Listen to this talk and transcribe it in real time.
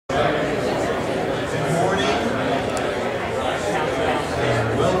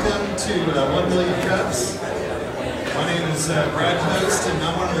welcome to 1 Million Cups. My name is Brad Post, and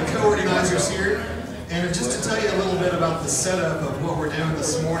I'm one of the co-organizers here. And just to tell you a little bit about the setup of what we're doing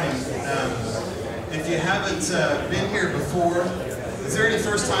this morning, if you haven't been here before, is there any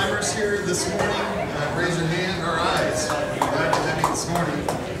first-timers here this morning? Raise your hand or eyes. Glad to have you this morning.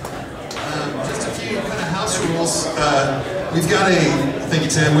 Just a few kind of house rules. We've got thank you,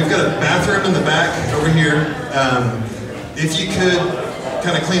 Tim, we've got a bathroom in the back over here. If you could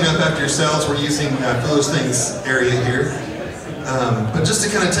kind of clean up after yourselves, we're using those things area here. But just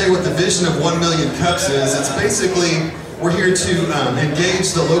to kind of tell you what the vision of 1 Million Cups is, it's basically, we're here to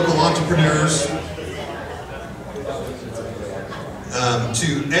engage the local entrepreneurs,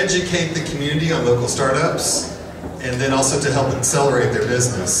 to educate the community on local startups, and then also to help accelerate their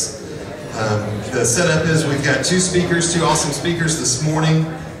business. The setup is we've got two awesome speakers this morning.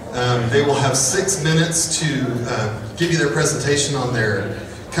 They will have 6 minutes to give you their presentation on their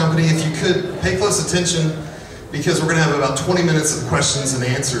company. If you could pay close attention, because we're going to have about 20 minutes of questions and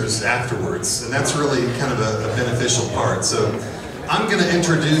answers afterwards, and that's really kind of a beneficial part. So I'm going to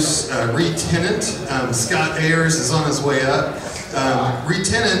introduce Retenant. Scott Ayers is on his way up.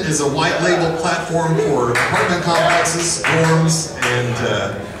 Retenant is a white label platform for apartment complexes, dorms,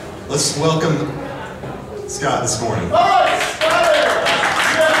 and let's welcome Scott this morning.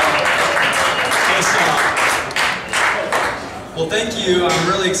 Well, thank you. I'm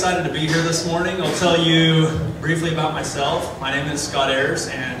really excited to be here this morning. I'll tell you briefly about myself. My name is Scott Ayers,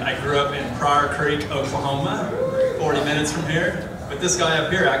 and I grew up in Pryor Creek, Oklahoma, 40 minutes from here. With this guy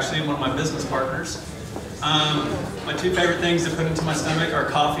up here, actually, one of my business partners. My two favorite things to put into my stomach are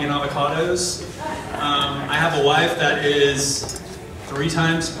coffee and avocados. I have a wife that is probably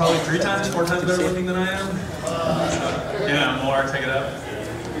 4 times better looking than I am. Yeah, more, take it up.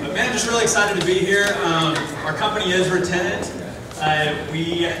 But man, just really excited to be here. Our company is Retenant.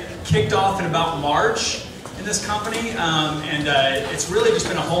 We kicked off in about March in this company, and it's really just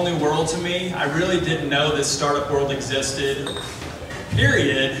been a whole new world to me. I really didn't know this startup world existed,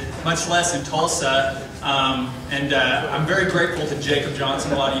 period, much less in Tulsa. And I'm very grateful to Jacob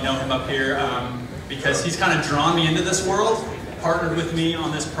Johnson, a lot of you know him up here, because he's kind of drawn me into this world, partnered with me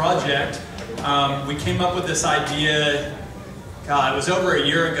on this project. We came up with this idea, God, it was over a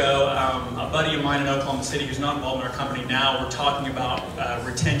year ago. A buddy of mine in Oklahoma City who's not involved in our company now, we're talking about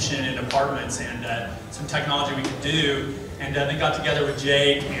retention in apartments and some technology we could do. And they got together with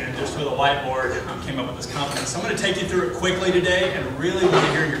Jake and just with a whiteboard came up with this company. So I'm going to take you through it quickly today and really want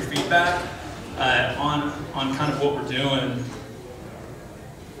to hear your feedback on kind of what we're doing.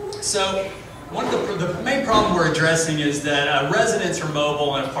 So one of the main problem we're addressing is that residents are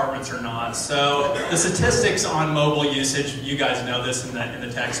mobile and apartments are not. So the statistics on mobile usage, you guys know this in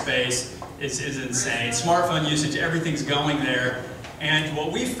the tech space, is insane. Smartphone usage, everything's going there. And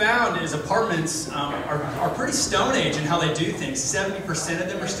what we found is apartments are pretty Stone Age in how they do things. 70% of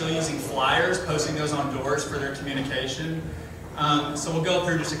them are still using flyers, posting those on doors for their communication. So we'll go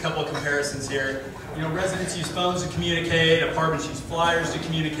through just a couple of comparisons here. You know, residents use phones to communicate, apartments use flyers to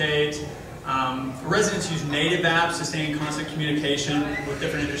communicate. Residents use native apps to stay in constant communication with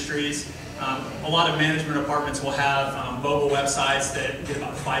different industries. A lot of management apartments will have mobile websites that get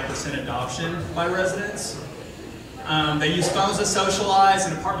about 5% adoption by residents. They use phones to socialize,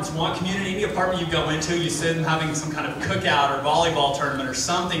 and apartments want community. Any apartment you go into, you see them having some kind of cookout or volleyball tournament or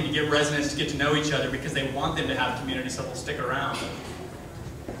something to get residents to get to know each other because they want them to have community so they'll stick around.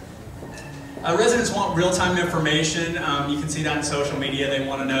 Residents want real-time information. You can see that in social media. They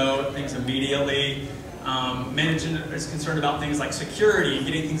want to know things immediately. Management is concerned about things like security and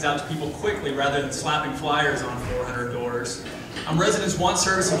getting things out to people quickly rather than slapping flyers on 400 doors. Residents want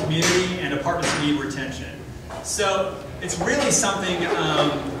service and community, and apartments need retention. So it's really something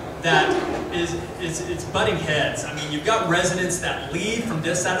that it's butting heads. I mean, you've got residents that leave from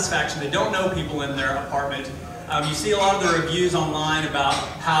dissatisfaction. They don't know people in their apartment. You see a lot of the reviews online about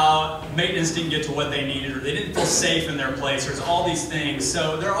how maintenance didn't get to what they needed, or they didn't feel safe in their place. There's all these things.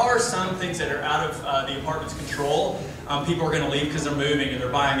 So there are some things that are out of the apartment's control. People are going to leave because they're moving or they're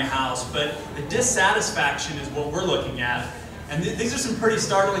buying a house. But the dissatisfaction is what we're looking at. And these are some pretty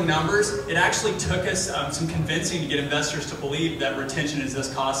startling numbers. It actually took us some convincing to get investors to believe that retention is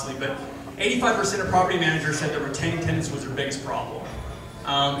this costly. But 85% of property managers said that retaining tenants was their biggest problem.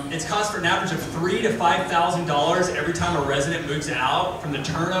 It's cost for an average of $3,000 to $5,000 every time a resident moves out, from the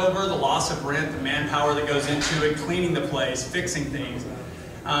turnover, the loss of rent, the manpower that goes into it, cleaning the place, fixing things.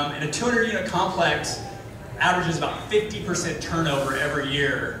 And a 200-unit complex averages about 50% turnover every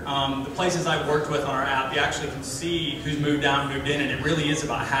year. The places I've worked with on our app, you actually can see who's moved out and moved in, and it really is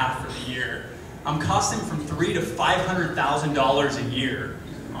about half for the year. Costing from $300,000 to $500,000 a year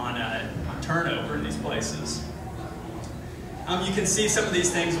on turnover in these places. You can see some of these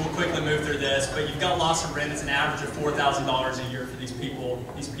things. We'll quickly move through this, but you've got loss of rent. It's an average of $4,000 a year for these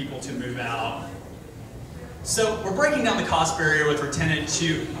people to move out. So we're breaking down the cost barrier with Retenant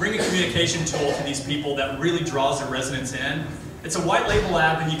to bring a communication tool to these people that really draws their residents in. It's a white label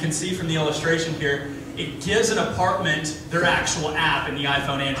app, and you can see from the illustration here, it gives an apartment their actual app in the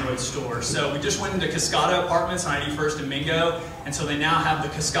iPhone Android store. So we just went into Cascada Apartments on 91st and Mingo, and so they now have the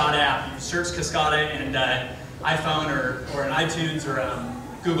Cascada app. You can search Cascada and iPhone or an iTunes or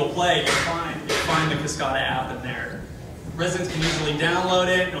Google Play, you'll find the Cascada app in there. Residents can easily download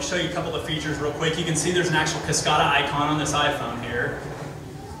it, and I'll show you a couple of features real quick. You can see there's an actual Cascada icon on this iPhone here.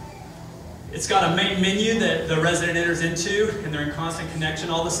 It's got a main menu that the resident enters into, and they're in constant connection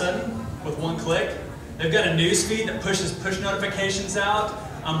all of a sudden with one click. They've got a news feed that pushes push notifications out,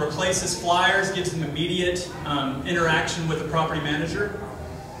 replaces flyers, gives them immediate interaction with the property manager.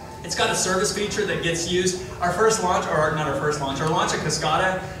 It's got a service feature that gets used. Our first launch, or not our first launch, our launch at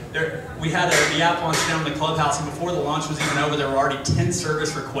Cascada, we had the app launch down in the clubhouse, and before the launch was even over, there were already 10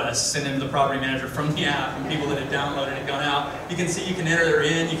 service requests sent into the property manager from the app, from people that had downloaded it, gone out. You can see you can enter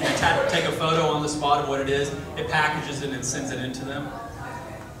it in, you can take a photo on the spot of what it is, it packages it and sends it into them.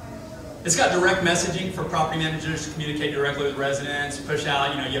 It's got direct messaging for property managers to communicate directly with residents, push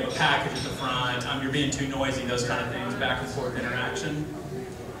out, you have a package at the front, you're being too noisy, those kind of things, back and forth interaction.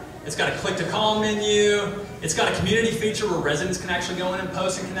 It's got a click-to-call menu. It's got a community feature where residents can actually go in and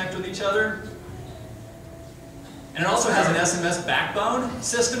post and connect with each other. And it also has an SMS backbone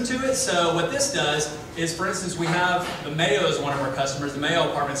system to it. So what this does is, for instance, we have the Mayo as one of our customers, the Mayo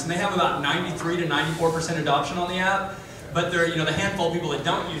Apartments, and they have about 93 to 94% adoption on the app. But they're, the handful of people that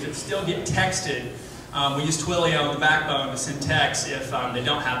don't use it still get texted. We use Twilio on the backbone to send texts if they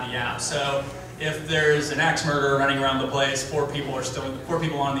don't have the app. So if there's an axe murderer running around the place, 4 people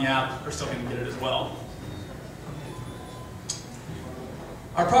on the app are still going to get it as well.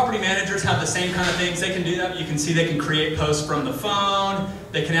 Our property managers have the same kind of things. They can do that. You can see they can create posts from the phone.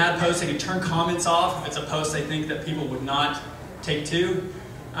 They can add posts. They can turn comments off if it's a post they think that people would not take to.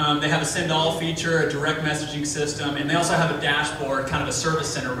 They have a send all feature, a direct messaging system, and they also have a dashboard, kind of a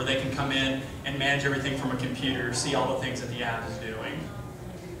service center where they can come in and manage everything from a computer, see all the things that the app is doing.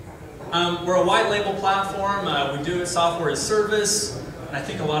 We're a white label platform. We do it software as service, and I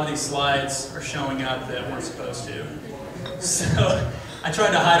think a lot of these slides are showing up that weren't supposed to. So I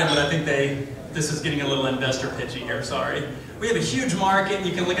tried to hide them, but I think this is getting a little investor pitchy here, sorry. We have a huge market.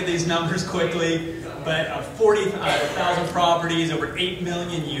 You can look at these numbers quickly, but 40,000 properties, over 8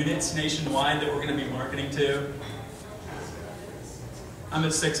 million units nationwide that we're going to be marketing to. I'm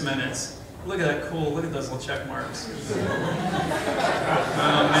at 6 minutes. Look at that, cool, look at those little check marks.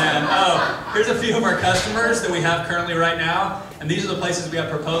 Oh man, here's a few of our customers that we have currently right now, and these are the places we have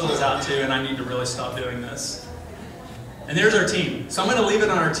proposals out to, and I need to really stop doing this. And there's our team. So I'm going to leave it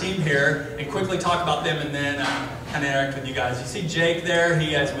on our team here and quickly talk about them and then kind of interact with you guys. You see Jake there,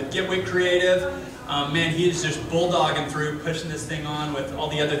 he is with Getwick Creative. Man, he is just bulldogging through, pushing this thing on with all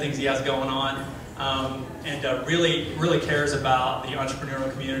the other things he has going on. And really cares about the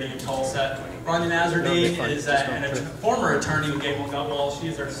entrepreneurial community in Tulsa. Rania Nazardine is a former attorney with Gable & Gutwall. She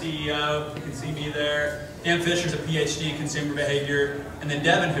is our CEO. You can see me there. Dan Fisher's a PhD in consumer behavior. And then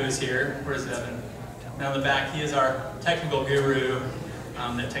Devin, who is here. Where's Devin? Down the back. He is our technical guru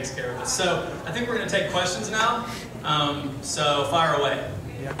that takes care of us. So I think we're going to take questions now. So fire away.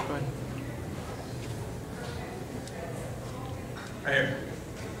 Yeah, go ahead. Right here.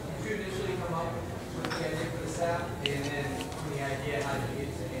 Did you initially come up with the idea for this app, and then the idea how to get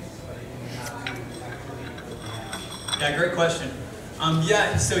it to somebody and how to actually? Yeah, great question.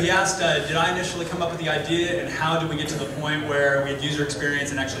 So he asked, did I initially come up with the idea, and how did we get to the point where we had user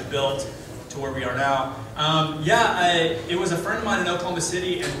experience and actually built to where we are now? It was a friend of mine in Oklahoma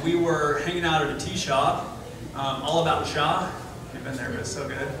City, and we were hanging out at a tea shop, all about Shaw. I've been there, but it's so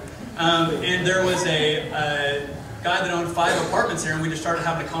good. And there was a guy that owned 5 apartments here, and we just started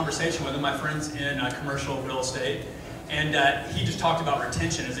having a conversation with him. My friend's in commercial real estate, and he just talked about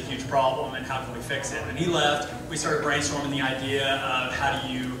retention as a huge problem and how can we fix it. And he left. We started brainstorming the idea of how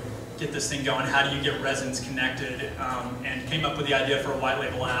do you get this thing going, how do you get residents connected, and came up with the idea for a white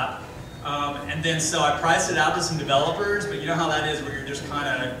label app. And then so I priced it out to some developers, but you know how that is where you're just kind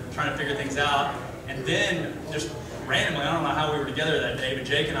of trying to figure things out. And then just randomly, I don't know how we were together that day, but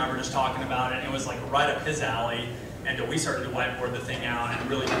Jake and I were just talking about it, and it was like right up his alley. And we started to whiteboard the thing out and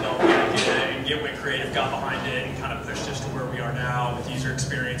really develop the idea, and Getwick Creative got behind it and kind of pushed us to where we are now with user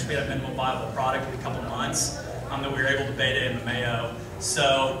experience. We had a minimum viable product in a couple months that we were able to beta in the Mayo.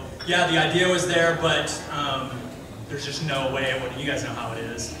 So yeah, the idea was there, but there's just no way it would. You guys know how it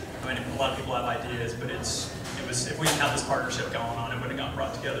is. I mean, a lot of people have ideas, but if we didn't have this partnership going on, it wouldn't have gotten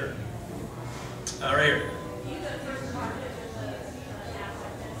brought together. Right here.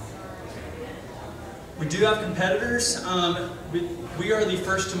 We do have competitors. We are the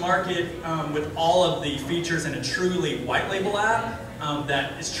first to market with all of the features in a truly white label app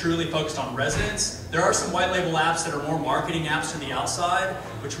that is truly focused on residents. There are some white label apps that are more marketing apps to the outside,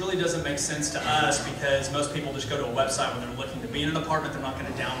 which really doesn't make sense to us because most people just go to a website when they're looking to be in an apartment. They're not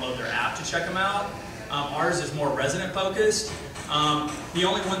going to download their app to check them out. Ours is more resident focused. The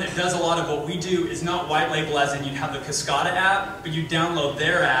only one that does a lot of what we do is not white label as in you'd have the Cascada app, but you download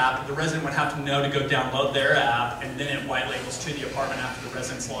their app, the resident would have to know to go download their app, and then it white labels to the apartment after the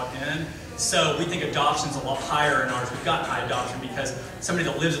resident's logged in. So we think adoption's a lot higher in ours. We've gotten high adoption because somebody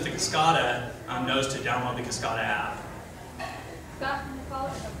that lives at the Cascada knows to download the Cascada app. Scott, can you follow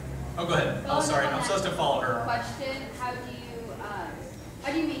up? Oh, go ahead. Oh, sorry, I'm supposed to follow her. Question, how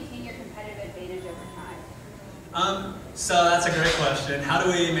do you maintain your competitive advantage over time? So that's a great question. How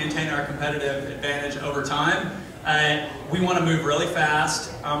do we maintain our competitive advantage over time? We want to move really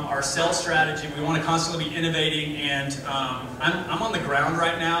fast. Our sales strategy, we want to constantly be innovating, and I'm on the ground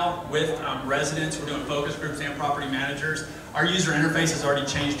right now with residents. We're doing focus groups and property managers. Our user interface has already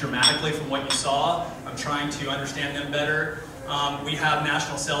changed dramatically from what you saw. I'm trying to understand them better. We have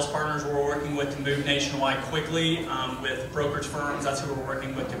national sales partners we're working with to move nationwide quickly with brokerage firms. That's who we're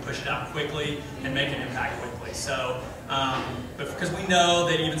working with to push it out quickly and make an impact quickly. So, but because we know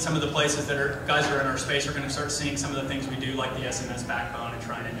that even some of the places that guys that are in our space are going to start seeing some of the things we do, like the SMS backbone, and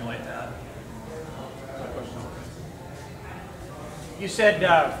try and emulate that. You said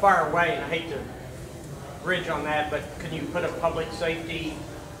far away, and I hate to bridge on that, but can you put a public safety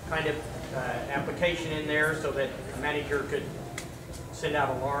kind of application in there so that a manager could send out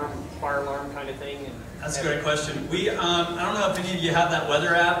alarm, fire alarm kind of thing? And that's a great question. I don't know if any of you have that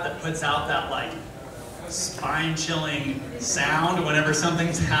weather app that puts out that like spine-chilling sound whenever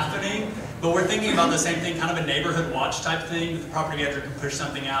something's happening, but we're thinking about the same thing, kind of a neighborhood watch type thing, that the property manager can push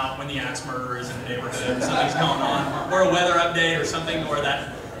something out when the axe murderer is in the neighborhood, something's going on, or a weather update or something, or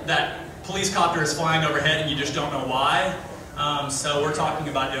that police copter is flying overhead and you just don't know why. So we're talking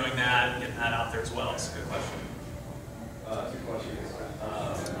about doing that and getting that out there as well. It's a good question. Two questions. Do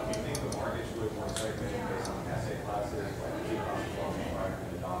you think the market should look more segmented based on assay classes, like the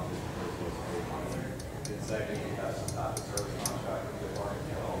and adopted versus a then second, you have some type of service contract with the market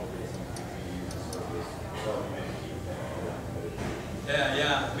and all of these fees and service, so you may keep that.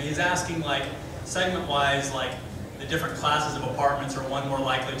 Yeah. I mean, he's asking like segment-wise, like the different classes of apartments, are one more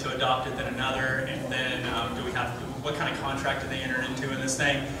likely to adopt it than another, and then what kind of contract do they enter into in this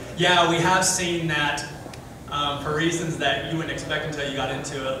thing? Yeah, we have seen that for reasons that you wouldn't expect until you got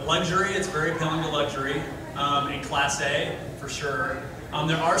into it. Luxury, it's very appealing to luxury, in Class A, for sure.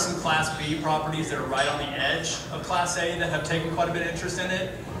 There are some Class B properties that are right on the edge of Class A that have taken quite a bit of interest in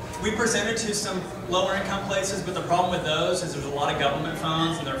it. We presented to some lower income places, but the problem with those is there's a lot of government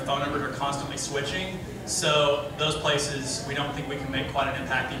phones and their phone numbers are constantly switching. So those places, we don't think we can make quite an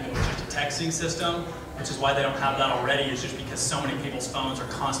impact even with just a texting system, which is why they don't have that already, is just because so many people's phones are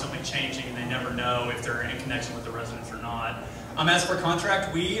constantly changing and they never know if they're in connection with the residents or not. As for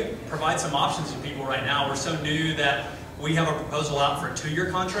contract, we provide some options to people right now. We're so new that we have a proposal out for a 2-year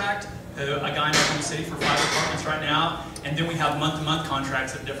contract. A guy in Oklahoma City for 5 apartments right now, and then we have month-to-month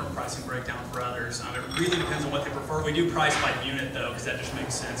contracts at different pricing breakdown for others. It really depends on what they prefer. We do price by unit though, because that just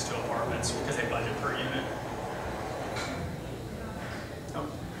makes sense to apartments because they budget per unit. Oh,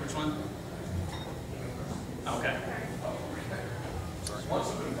 which one? Okay. Once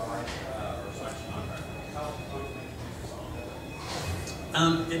somebody buys or signs a contract,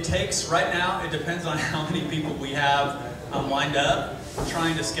 how it takes, right now, it depends on how many people we have lined up. We're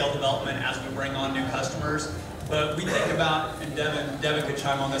trying to scale development as we bring on new customers. But we think about, and Devin could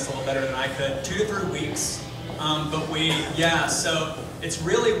chime on this a little better than I could, 2 to 3 weeks. So it's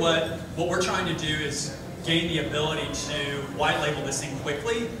really what we're trying to do is gain the ability to white label this thing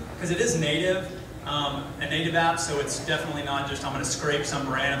quickly, because it is native. A native app, so it's definitely not just I'm going to scrape some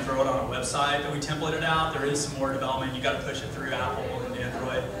brand and throw it on a website that we template it out. There is some more development. You got to push it through Apple and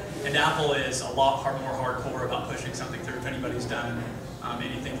Android. And Apple is a lot more hardcore about pushing something through. If anybody's done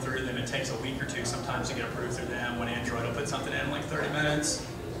anything through them, it takes a week or 2 sometimes to get approved through them. When Android will put something in like 30 minutes,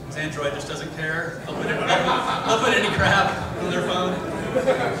 because Android just doesn't care. They'll put any crap on their phone.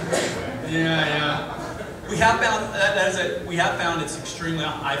 Yeah. We have found it's extremely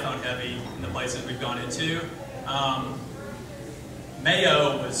iPhone heavy in the places we've gone into.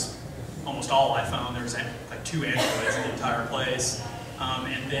 Mayo was almost all iPhone. There's like 2 Androids in the entire place.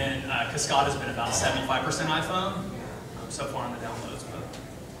 And then Cascada's been about 75% iPhone. so far in the downloads.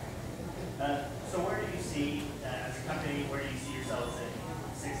 So where do you see, as a company, where do you see yourselves in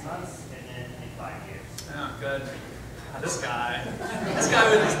 6 months and then in 5 years? Oh, good. This guy with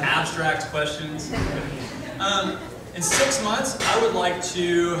these abstract questions. In 6 months, I would like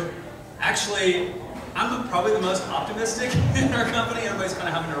to, actually, I'm probably the most optimistic in our company. Everybody's kind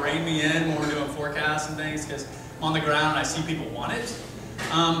of having to rein me in when we're doing forecasts and things because I'm on the ground and I see people want it.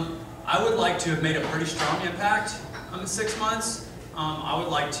 I would like to have made a pretty strong impact in 6 months. I would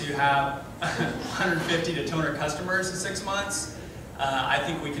like to have 150 to 200 customers in 6 months. I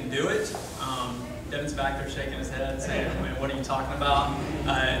think we can do it. Devin's back there shaking his head saying, what are you talking about?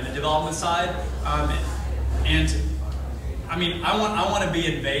 The development side. And I mean, I want to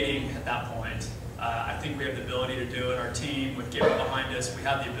be invading at that point. I think we have the ability to do it. Our team, with Gabriel behind us, we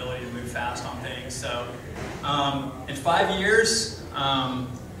have the ability to move fast on things. So in 5 years,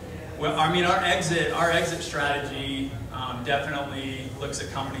 well, I mean, our exit strategy definitely looks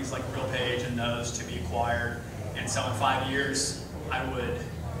at companies like RealPage and those to be acquired. And so in 5 years, I would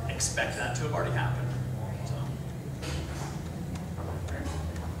expect that to have already happened.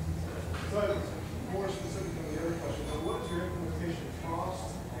 So, more specific than the other question, but what is your implementation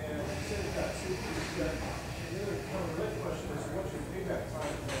cost? And you said it's got 2 pieces. The other kind of related question is, what's your payback time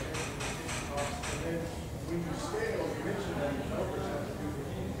for that implementation cost? And then when you scale, you mentioned that developers have to do the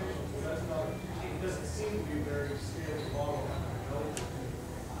communication, so that's not, it doesn't seem to be a very scalable model.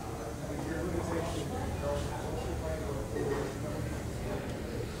 With your limitation of development, what's your plan going forward?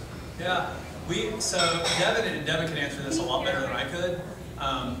 Yeah, so Devin can answer this a lot better than I could.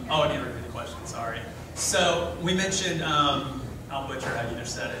 Oh, I need to repeat the question, sorry. So we mentioned, I'll butcher how you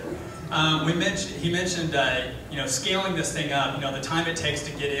just said it. He mentioned, scaling this thing up, the time it takes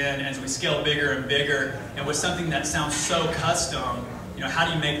to get in as we scale bigger and bigger, and with something that sounds so custom, how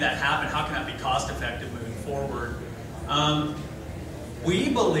do you make that happen? How can that be cost effective moving forward? We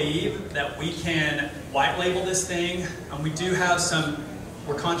believe that we can white label this thing, and we do have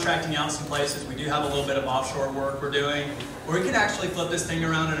we're contracting out some places. We do have a little bit of offshore work we're doing, where we can actually flip this thing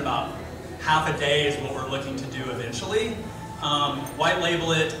around in about half a day is what we're looking to do eventually. White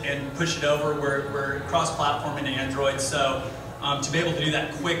label it and push it over. We're cross-platform in Android, so to be able to do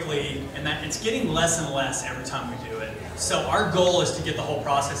that quickly, and that it's getting less and less every time we do it. So our goal is to get the whole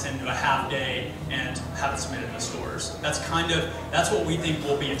process into a half day and have it submitted to the stores. That's what we think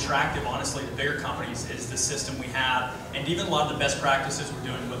will be attractive, honestly, to bigger companies, is the system we have, and even a lot of the best practices we're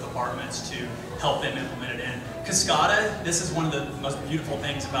doing with apartments to help them implement it in. Cascada, this is one of the most beautiful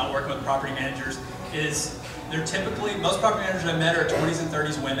things about working with property managers, is they're typically, most property managers I've met are 20s and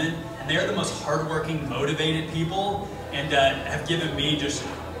 30s women, and they are the most hardworking, motivated people, and have given me just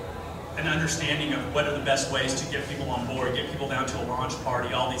an understanding of what are the best ways to get people on board, get people down to a launch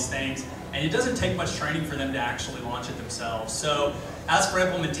party, all these things. And it doesn't take much training for them to actually launch it themselves. So as for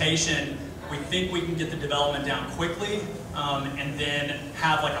implementation, we think we can get the development down quickly, and then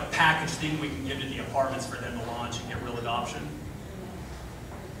have like a package thing we can give to the apartments for them to launch and get real adoption.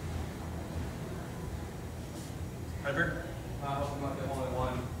 Redbird? I hope I'm not the only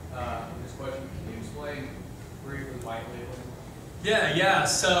one in this question. Can you explain briefly white labeling? Yeah.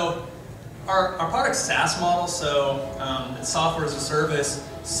 So our product's SaaS model, so it's software as a service.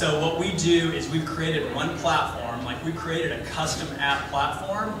 So what we do is we've created one platform, like we created a custom app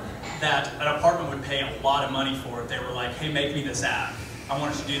platform that an apartment would pay a lot of money for if they were like, hey, make me this app. I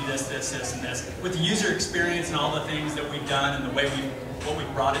want us to do this, this, this, and this. With the user experience and all the things that we've done and the way what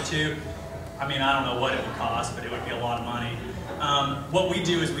we've brought it to, I mean, I don't know what it would cost, but it would be a lot of money. What we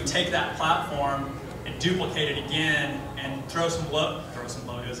do is we take that platform and duplicate it again and throw some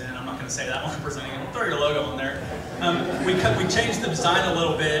logos in. I'm not going to say that one presenting it. Throw your logo on there. We change the design a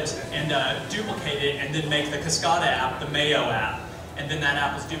little bit and duplicate it, and then make the Cascada app the Mayo app. And then that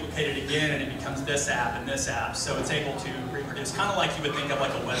app is duplicated again, and it becomes this app and this app. So it's able to reproduce, kind of like you would think of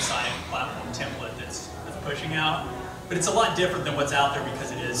like a website platform template that's pushing out. But it's a lot different than what's out there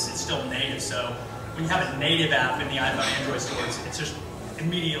because it's still native. So when you have a native app in the iPhone Android stores, it's just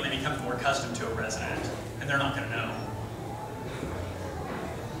immediately becomes more custom to a resident, and they're not going to know.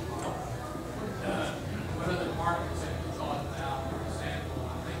 What other markets have you thought about, for example,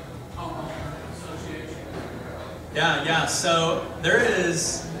 I think homeowner association? Yeah. So there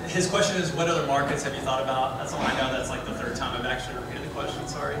is, his question is, what other markets have you thought about? That's all I know. That's like the third time I've actually repeated the question,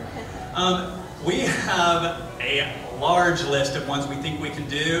 sorry. We have a large list of ones we think we can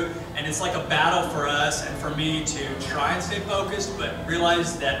do, and it's like a battle for us and for me to try and stay focused, but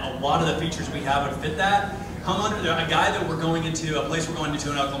realize that a lot of the features we have would fit that. A guy that we're going into, a place we're going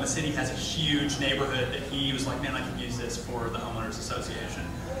into in Oklahoma City has a huge neighborhood that he was like, man, I could use this for the homeowners association.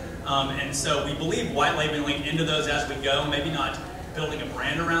 And so we believe white labeling into those as we go, maybe not building a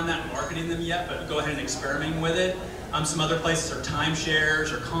brand around that, marketing them yet, but go ahead and experimenting with it. Some other places are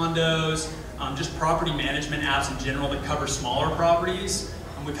timeshares or condos, just property management apps in general that cover smaller properties.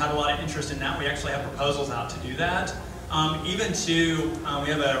 We've had a lot of interest in that. We actually have proposals out to do that. Even to, we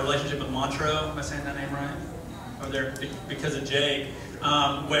have a relationship with Montreux, am I saying that name right? Over there, because of Jake,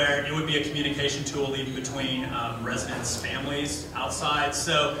 where it would be a communication tool even between residents, families, outside.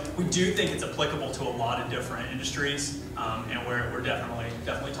 So we do think it's applicable to a lot of different industries, and we're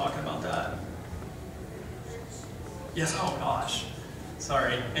definitely talking about that. Yes, oh gosh,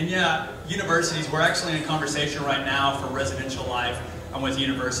 sorry. And yeah, universities, we're actually in a conversation right now for residential life with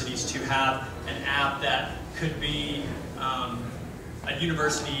universities to have an app that could be a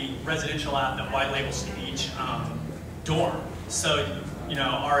university residential app that white labels to each dorm. So, you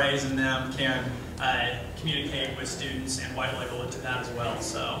know, RAs and them can communicate with students and white label it to that as well.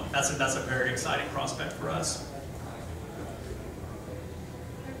 So that's a very exciting prospect for us.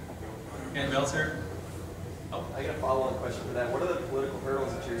 Anybody else here? Oh, I got a follow-on question for that. What are the political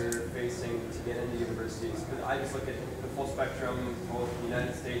hurdles that you're facing to get into universities? Because I just look at the full spectrum, both the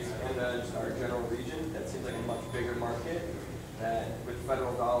United States and just our general region. That seems like a much bigger market that, with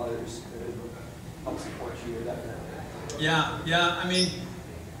federal dollars, could help support you definitely. Yeah. I mean,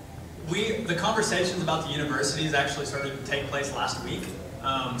 the conversations about the universities actually started to take place last week.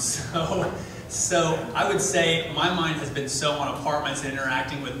 So I would say my mind has been so on apartments and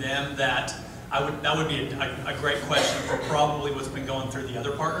interacting with them that that would be a great question for probably what's been going through the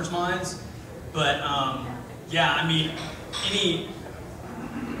other partners' minds. But yeah, I mean,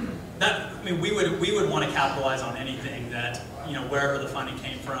 we would want to capitalize on anything that, you know, wherever the funding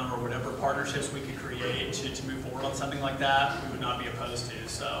came from or whatever partnerships we could create to move forward on something like that, we would not be opposed to.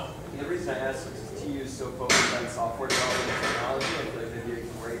 So the reason I asked is TU is so focused on software development and technology. I feel like they'd be a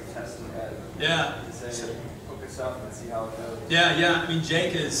great testing bed. Yeah. To say, focus up and see how it goes. Yeah. I mean,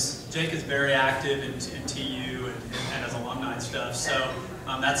 Jake is very active in TU and as alumni and stuff. So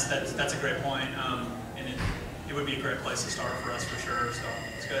that's a great point. And it would be a great place to start for us for sure. So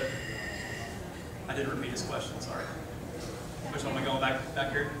it's good. I didn't repeat his question. Sorry. Which one am I going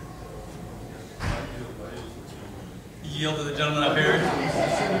back here? Yield to the gentleman up here.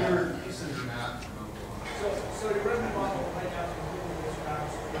 So your revenue model right now is completely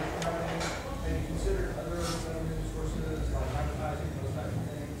scratched with revenue. Have you considered other revenue sources like advertising, those types of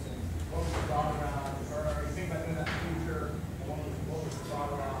things? And what was the thought around, or are you thinking about doing that in the future? And what was the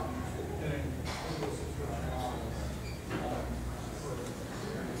thought around doing Google subscription models?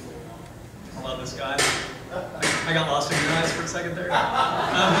 I love this guy. I got lost in your eyes for a second there.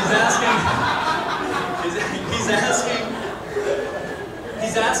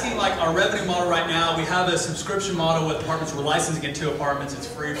 He's asking like our revenue model right now. We have a subscription model with apartments. We're licensing it to apartments. It's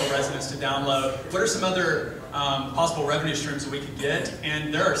free for residents to download. What are some other possible revenue streams that we could get?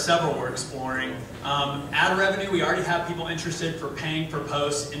 And there are several we're exploring. Ad revenue, we already have people interested for paying per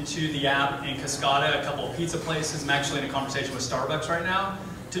post into the app in Cascada, a couple of pizza places. I'm actually in a conversation with Starbucks right now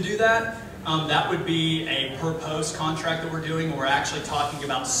to do that. That would be a per post contract that we're doing. We're actually talking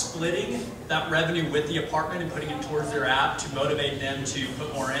about splitting that revenue with the apartment and putting it towards their app to motivate them to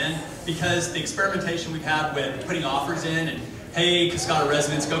put more in. Because the experimentation we've had with putting offers in and, hey, Cascada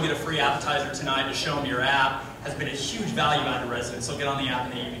residents, go get a free appetizer tonight to show them your app, has been a huge value add to residents. So get on the app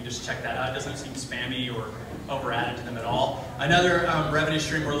in the evening, just check that out. It doesn't seem spammy or over added to them at all. Another revenue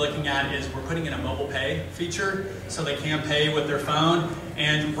stream we're looking at is we're putting in a mobile pay feature so they can pay with their phone.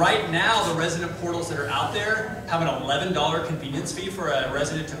 And right now, the resident portals that are out there have an $11 convenience fee for a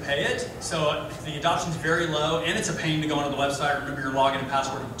resident to pay it. So the adoption is very low, and it's a pain to go onto the website, remember your login and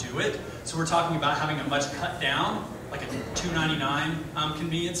password, and do it. So we're talking about having a much cut down, like a $2.99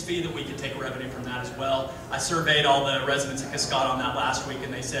 convenience fee that we could take revenue from that as well. I surveyed all the residents at Cascada on that last week,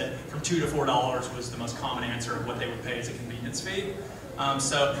 and they said from $2 to $4 was the most common answer of what they would pay as a convenience fee.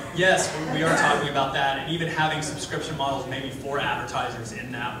 So yes, we are talking about that, and even having subscription models maybe for advertisers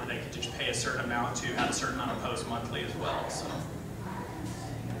in that where they could just pay a certain amount to have a certain amount of posts monthly as well. So.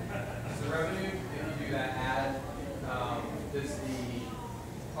 As the revenue, if you do that ad, does the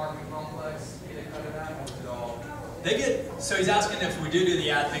apartment complex get a cut of that, or is it all? They get, so he's asking if we do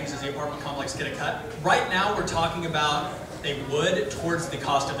the ad things, does the apartment complex get a cut? Right now we're talking about they would towards the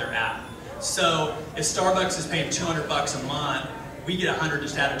cost of their app. So if Starbucks is paying $200 a month, we get 100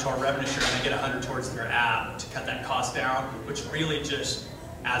 just added to our revenue share, and they get 100 towards their app to cut that cost down, which really just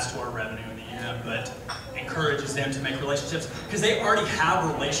adds to our revenue in the end, but encourages them to make relationships, because they already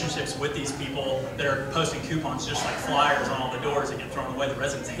have relationships with these people that are posting coupons just like flyers on all the doors that get thrown away. The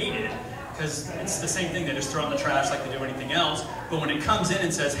residents hate it. because it's the same thing. They just throw in the trash like they do anything else. But when it comes in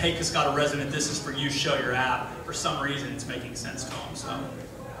and says, hey, Cascada resident, this is for you, show your app, for some reason it's making sense to them. So.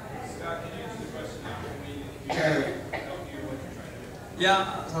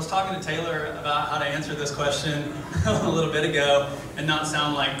 Yeah, I was talking to Taylor about how to answer this question a little bit ago and not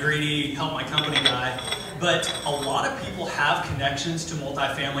sound like greedy, help my company guy. But a lot of people have connections to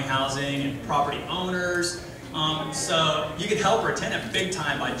multifamily housing and property owners. So you could help Retenant big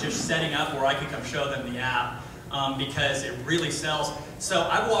time by just setting up where I could come show them the app because it really sells. So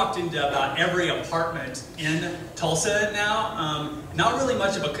I've walked into about every apartment in Tulsa now. Not really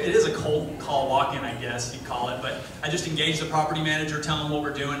much of it is a cold call walk-in, I guess you'd call it, but I just engage the property manager, tell them what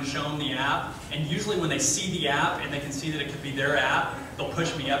we're doing, show them the app, and usually when they see the app and they can see that it could be their app, they'll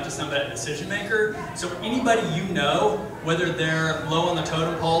push me up to somebody, a decision maker. So anybody you know, whether they're low on the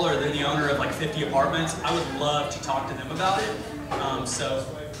totem pole or they're the owner of like 50 apartments, I would love to talk to them about it.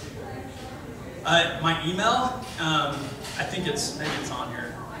 My email, I think maybe it's on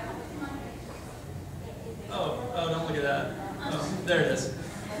here. Oh, don't look at that. Oh, there it is.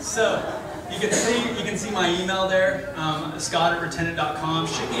 So you can see my email there, scott@retenant.com.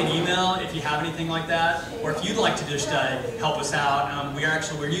 Shoot me an email if you have anything like that, or if you'd like to just help us out.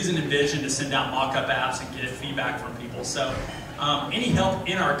 We're using Envision to send out mock-up apps and get feedback from people. So any help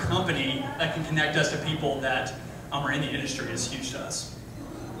in our company that can connect us to people that are in the industry is huge to us.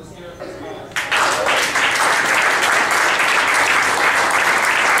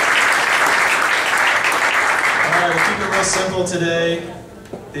 All right, we'll keep it real simple today.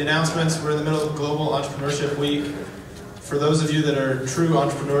 The announcements, we're in the middle of Global Entrepreneurship Week. For those of you that are true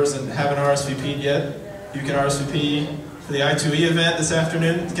entrepreneurs and haven't RSVP'd yet, you can RSVP for the I2E event this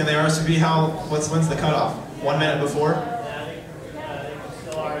afternoon. Can they RSVP? When's the cutoff? 1 minute before? Yeah, they can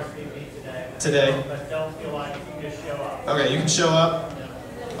still RSVP today. Today. But don't feel like you can just show up. Okay, you can show up.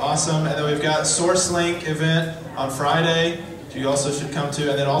 Awesome. And then we've got SourceLink event on Friday, which you also should come to.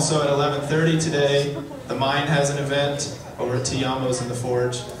 And then also at 11:30 today, The Mind has an event over at Tiamo's in the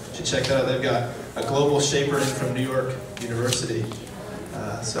Forge. You should check that out. They've got a global shaper in from New York University.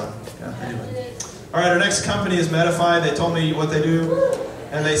 Anyway. All right, our next company is Medefy. They told me what they do,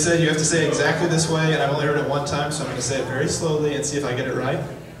 and they said you have to say it exactly this way, and I've only heard it one time, so I'm going to say it very slowly and see if I get it right.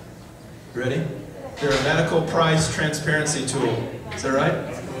 Ready? They're a medical price transparency tool. Is that right?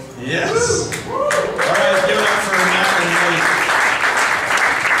 Yes! All right, give it up for Matt and Nate.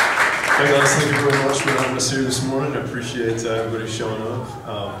 Hey guys, thank you very much for having us here this morning. I appreciate everybody showing up.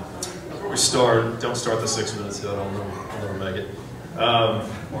 Don't start the 6 minutes yet, I'll never make it.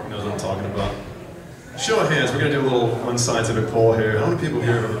 Mark knows what I'm talking about. Show of hands, we're going to do a little unscientific poll here. How many people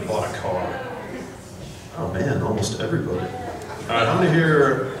here have ever bought a car? Oh man, almost everybody. Alright, how many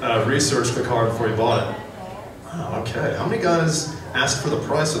here researched the car before you bought it? Oh, okay. How many guys asked for the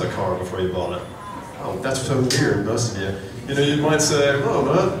price of the car before you bought it? Oh, that's so weird, most of you. You know, you might say, oh,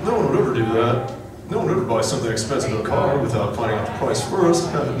 no one would ever do that. No one would ever buy something expensive in a car without finding out the price first.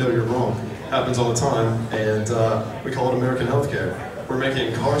 No, you're wrong. Happens all the time, and we call it American healthcare. We're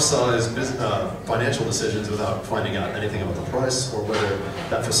making car-sized financial decisions without finding out anything about the price or whether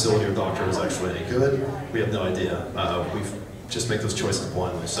that facility or doctor is actually any good. We have no idea. We just make those choices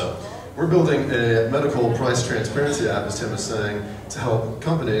blindly. So we're building a medical price transparency app, as Tim was saying, to help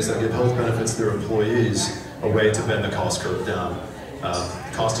companies that give health benefits to their employees a way to bend the cost curve down.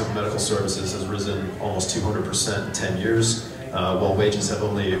 Cost of medical services has risen almost 200% in 10 years, while wages have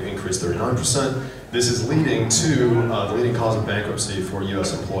only increased 39%. This is leading to the leading cause of bankruptcy for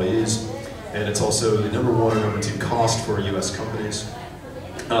U.S. employees, and it's also the #1 or #2 cost for U.S. companies.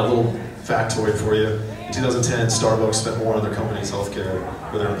 A little factoid for you. In 2010, Starbucks spent more on their company's healthcare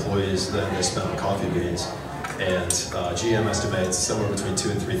for their employees than they spent on coffee beans. And GM estimates somewhere between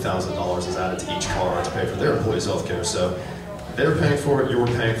 $2,000 and $3,000 is added to each car to pay for their employees' healthcare. So they're paying for it, you're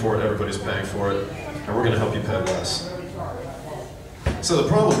paying for it, everybody's paying for it, and we're going to help you pay less. So the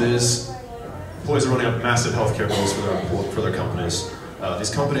problem is, employees are running up massive healthcare bills for their companies. These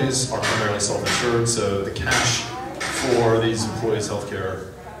companies are primarily self-insured, so the cash for these employees'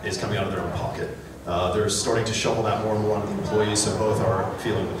 healthcare is coming out of their own pocket. They're starting to shovel that more and more onto the employees, so both are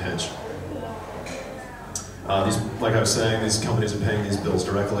feeling the pinch. Like I was saying, these companies are paying these bills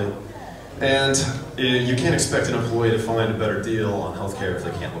directly. And you can't expect an employee to find a better deal on healthcare if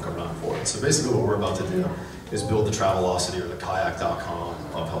they can't look around for it. So basically what we're about to do is build the Travelocity or the kayak.com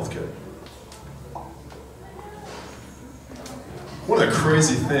of healthcare. One of the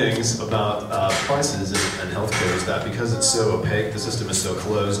crazy things about prices and healthcare is that because it's so opaque, the system is so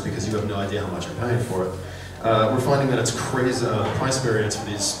closed, because you have no idea how much you're paying for it, we're finding that it's crazy. The price variance for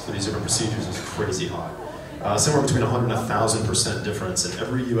these different procedures is crazy high. somewhere between 100 and 1,000% difference in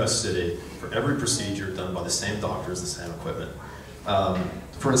every US city for every procedure done by the same doctors, the same equipment.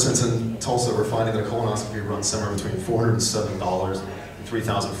 For instance, in Tulsa, we're finding that a colonoscopy runs somewhere between $407 and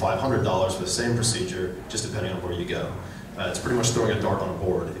 $3,500 for the same procedure, just depending on where you go. It's pretty much throwing a dart on a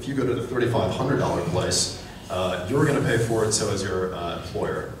board. If you go to the $3,500 place, you're going to pay for it, so is your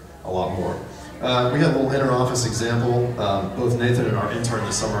employer, a lot more. We had a little inter-office example. Both Nathan and our intern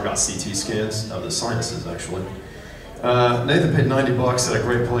this summer got CT scans of the sinuses, actually. Nathan paid $90 at a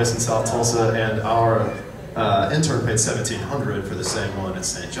great place in South Tulsa, and our intern paid $1,700 for the same one at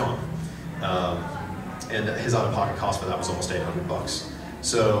St. John. And his out-of-pocket cost for that was almost $800.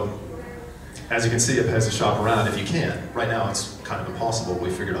 So, as you can see, it pays to shop around if you can. Right now, it's kind of impossible, but we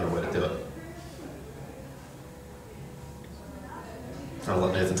figured out a way to do it. I'll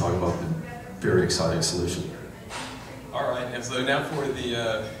let Nathan talk about the very exciting solution. All right, and so now for the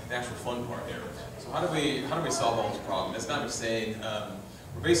actual fun part here. So how do we solve all this problem? As Matt was saying,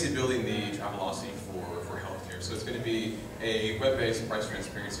 we're basically building the Travelocity for healthcare. So it's going to be a web-based price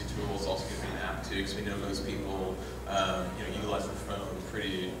transparency tool. It's also going to be an app too, because we know most people utilize their phone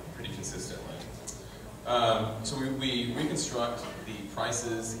pretty consistently. So we reconstruct the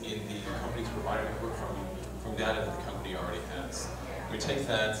prices in the company's provider network from data that the company already has. We take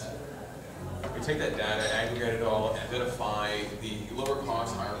that data, aggregate it all, identify the lower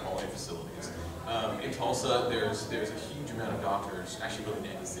cost, higher quality facilities. In Tulsa, there's a huge amount of doctors, actually really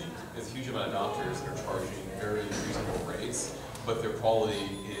in NBC, there's a huge amount of doctors that are charging very reasonable rates, but their quality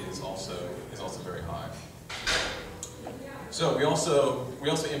is also very high. So we also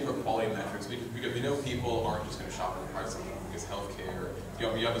input quality metrics because we know people aren't just going to shop at the price level because healthcare,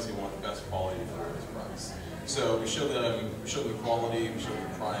 we obviously want the best quality for this price. So we show them the quality, we show them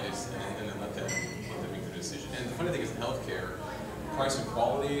the price, and then let them make their decision. And the funny thing is in healthcare, price and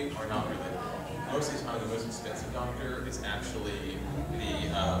quality are not related. Most of the time, the most expensive doctor is actually the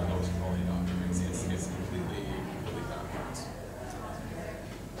lowest quality doctor. It's completely backwards.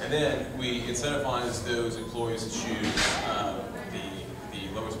 And then we incentivize those employees to choose the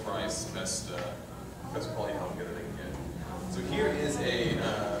lowest price, best quality healthcare that they can get. So here is a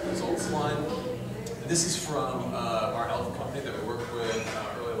results slide. This is from our Alpha company that we worked with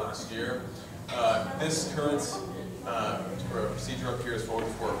early last year. This current procedure up here is for a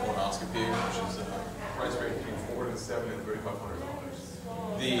colonoscopy, which is a price range between $407 and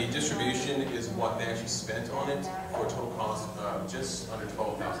 $3,500. The distribution is what they actually spent on it for a total cost of just under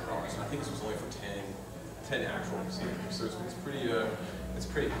 $12,000. And I think this was only for 10 actual procedures. So it's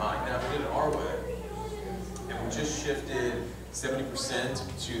pretty high. Now, if we did it our way, and we just shifted 70%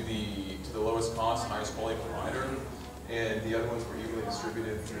 to the lowest cost, highest quality provider, and the other ones were evenly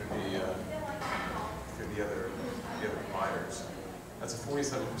distributed through the other providers. That's a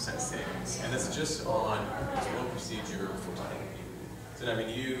 47% savings, and that's just on one procedure for 10 people. So I mean,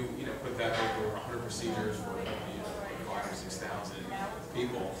 you put that over 100 procedures for 5,000 or 6,000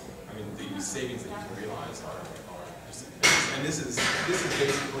 people. I mean, the savings that you can realize are just immense. And this is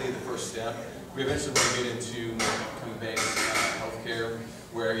basically the first step. We eventually want to get into more income-based healthcare,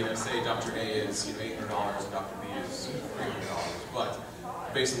 where say Dr. A is $800 and Dr. B is $300, but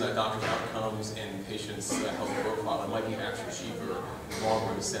based on that doctor's outcomes and patient's health profile, it might be actually cheaper in the long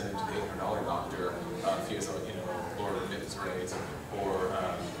run to send them to the $800 doctor if he has lower remittance rates or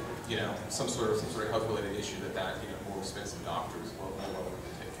some sort of health-related issue that more expensive doctor is well able to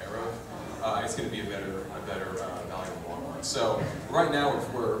take care of. It's going to be a better value in the long run. So right now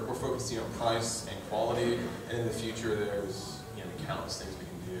we're focusing on price and quality, and in the future there's countless things we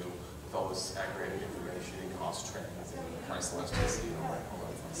can do with all this aggregated information and cost trends and price elasticity and all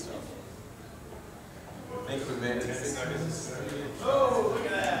that fun stuff. Thank you for a minute. Oh, look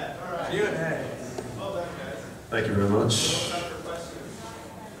at that! All right. Q&A. Well done, guys. Thank you very much.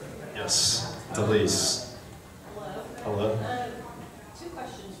 Yes, Delise. Hello. Hello. Two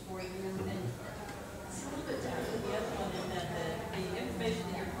questions for you, and it's a little bit different than the other one in that the information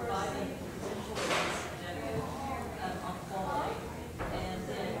that you're providing essentially is subjective on quality, and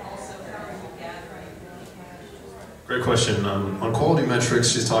then also how are you gathering information? Great question. On quality metrics,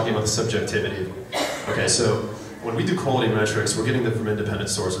 she's talking about the subjectivity. Okay, so when we do quality metrics, we're getting them from independent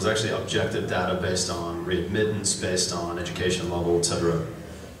sources, actually objective data based on readmittance, based on education level, etc.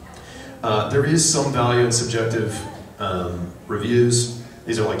 There is some value in subjective reviews.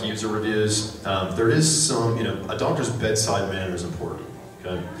 These are like user reviews. There is some, a doctor's bedside manner is important.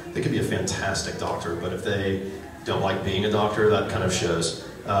 Okay? They could be a fantastic doctor, but if they don't like being a doctor, that kind of shows.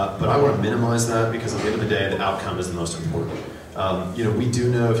 But I want to minimize that because at the end of the day, the outcome is the most important. We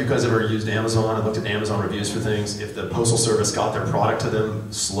do know, if you guys ever used Amazon and looked at Amazon reviews for things, if the Postal Service got their product to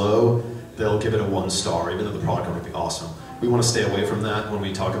them slow, they'll give it a 1 star, even though the product might be awesome. We want to stay away from that when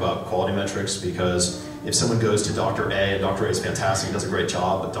we talk about quality metrics, because if someone goes to Dr. A and Dr. A is fantastic, he does a great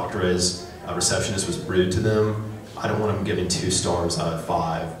job, but Dr. A's receptionist was rude to them, I don't want them giving 2 stars out of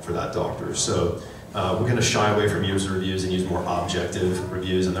 5 for that doctor. So we're going to shy away from user reviews and use more objective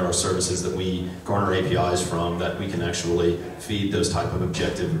reviews, and there are services that we garner APIs from that we can actually feed those type of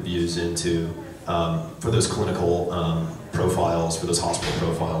objective reviews into for those clinical profiles, for those hospital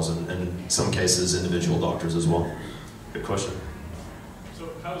profiles, and in some cases individual doctors as well. Good question. So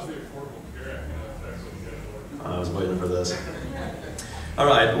how's the Affordable Care Act going to affect what you guys are? I was waiting for this. All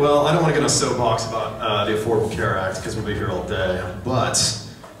right, well, I don't want to get on a soapbox about the Affordable Care Act because we'll be here all day, but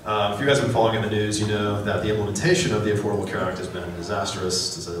if you guys have been following in the news, you know that the implementation of the Affordable Care Act has been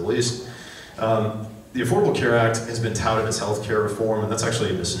disastrous, to say the least. The Affordable Care Act has been touted as healthcare reform, and that's actually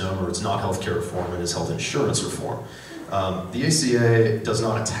a misnomer. It's not healthcare reform, it is health insurance reform. The ACA does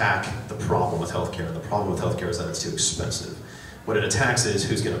not attack the problem with healthcare. The problem with healthcare is that it's too expensive. What it attacks is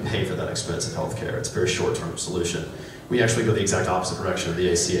who's going to pay for that expensive healthcare. It's a very short-term solution. We actually go the exact opposite direction of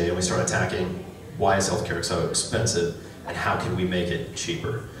the ACA, and we start attacking why is healthcare so expensive, and how can we make it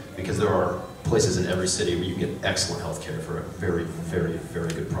cheaper? Because there are places in every city where you can get excellent healthcare for a very, very, very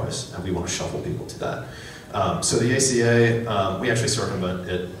good price, and we want to shuffle people to that. So the ACA, we actually circumvent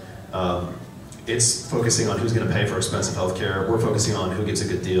it. It's focusing on who's going to pay for expensive healthcare. We're focusing on who gets a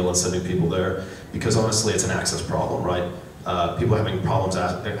good deal and sending people there, because honestly, it's an access problem, right? People are having problems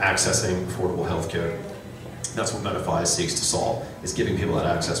accessing affordable healthcare. That's what Medefy seeks to solve, is giving people that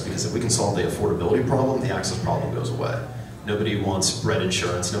access, because if we can solve the affordability problem, the access problem goes away. Nobody wants bread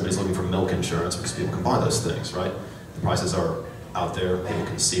insurance, nobody's looking for milk insurance, because people can buy those things, right? The prices are out there, people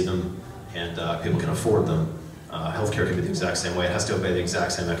can see them, and people can afford them. Healthcare can be the exact same way. It has to obey the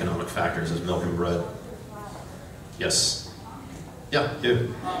exact same economic factors as milk and bread. Yes? Yeah,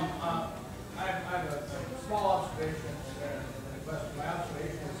 you. I have a small observation and a question. My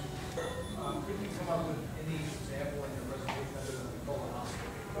observation is, could you come up with any example in your resignation other than the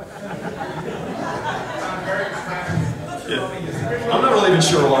colonoscopy? I'm very excited. Yeah. I'm not really even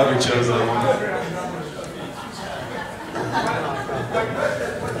sure why we chose that one.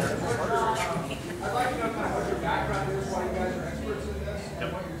 I'd like to know kind of what your background is, why you guys are experts in this, and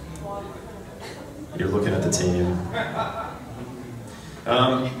what your team is. You're looking at the team.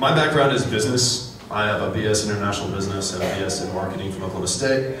 My background is business. I have a BS in International Business and a BS in Marketing from Oklahoma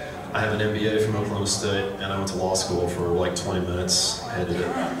State. I have an MBA from Oklahoma State, and I went to law school for like 20 minutes. I hated it.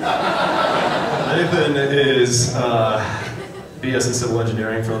 Nathan is BS in Civil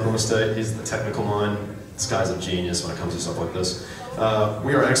Engineering from Oklahoma State. He's the technical mind. This guy's a genius when it comes to stuff like this.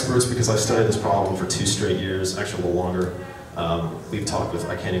 We are experts because I've studied this problem for 2 straight years, actually a little longer. We've talked with,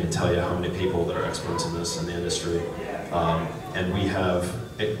 I can't even tell you how many people that are experts in this in the industry. And we have,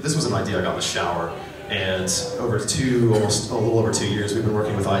 this was an idea I got in the shower, and almost a little over 2 years, we've been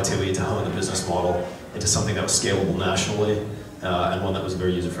working with I2E to hone the business model into something that was scalable nationally, and one that was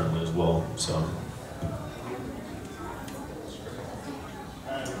very user-friendly as well. So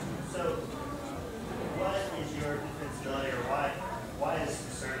what is your defensibility, or why is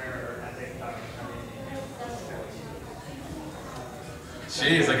Cerner or Epic talking about it?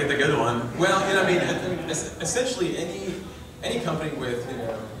 Jeez, I get the good one. Well, you know, I mean, essentially any company with, you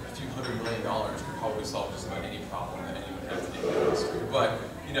know, a few $100 million could probably solve just about any problem that anyone has in the industry. But,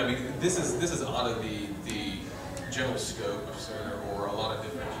 you know, I mean, this is out of the general scope of Cerner or a lot of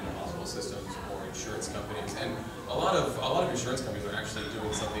different, you know, hospital systems or insurance companies. And a lot of insurance companies are actually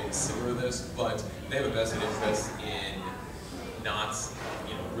doing something similar to this, but they have a vested interest in not,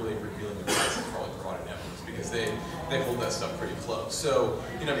 you know, really revealing their prices for all the provider networks, because they hold that stuff pretty close. So,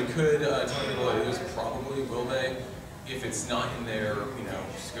 you know, I mean, could people do this? Probably. Will they? If it's not in their, you know,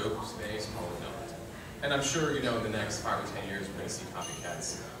 scope of space, probably not. And I'm sure, you know, in the next 5 or 10 years, we're going to see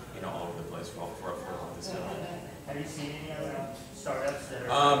copycats, you know, all over the place for this stuff. Have you seen any other startups that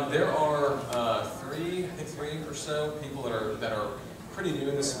are? There are three or so people that are pretty new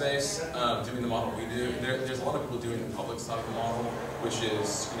in this space, doing the model we do. There's a lot of people doing the public side of the model, which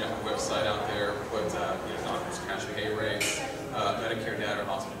is, you know, a website out there, put, you know, doctors' cash pay rates, Medicare data,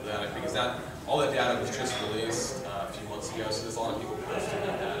 hospital data, because all that data was just released a few months ago, so there's a lot of people posting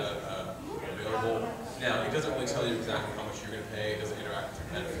that data available. Now, it doesn't really tell you exactly how much you're going to pay. It doesn't interact with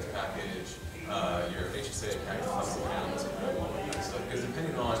your benefits package, your HSA package, accounts, and all that kind of stuff. Because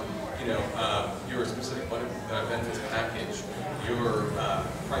depending on, you know, your specific benefits package, your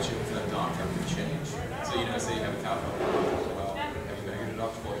price you for that doctor can change. So, you know, say you have a capital, well, have you got your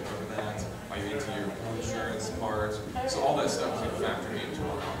deductible, you cover that, are you into your insurance part? So all that stuff can factor into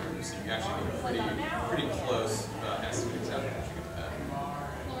our numbers. So you can actually get a pretty close estimate exactly what you get to pay.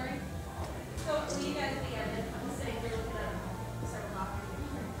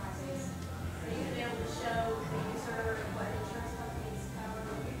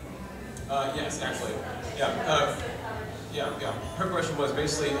 Yes, actually. Yeah. Yeah. Her question was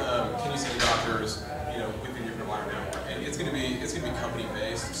basically, can you see the doctors, within your provider network? And it's going to be company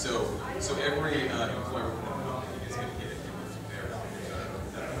based. So every employer is going to get it from there.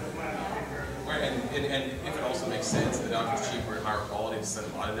 Right. And if it also makes sense, the doctor's cheaper and higher quality to send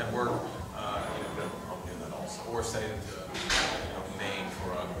them on a network. I'll do that also, or send it to Maine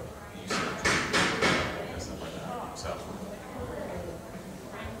for a surgery and stuff like that. So.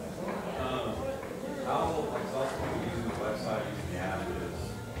 How accessible using the website, using the app is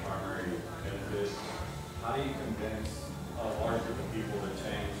primary benefit? How do you convince a large group of people to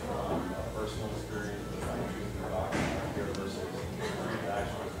change from a personal experience with like choosing their doctor here versus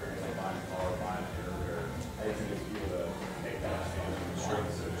transactional experience like buying a car, buying a hair? How do you convince people to make that change?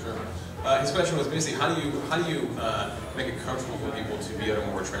 Sure. His question was basically how do you make it comfortable for people to be on a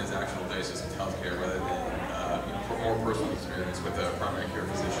more transactional basis with healthcare rather than more personal experience with a primary care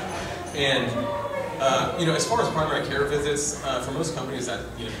physician? And as far as primary care visits, for most companies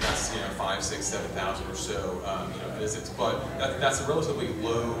that's 5, 6, 7,000 or so visits, but that's a relatively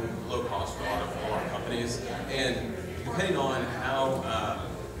low cost for a lot of companies. And depending on how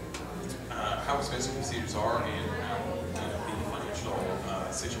expensive procedures are and how the financial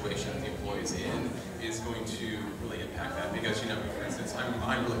situation that the employee is in is going to really impact that. Because for instance,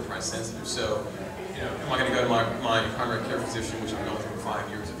 I'm really price sensitive, so am I going to go to my primary care physician, which I'm going through 5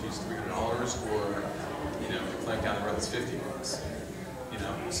 years if he's $300, or the clinic down the road that's $50,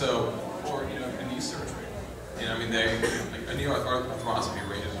 or a knee surgery. A knee arthroscopy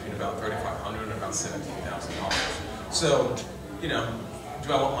ranges between about $3,500 and about $17,000. So, do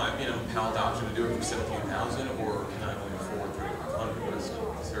I want my pal doctor to do it for $17,000, or can I only afford $3,500 with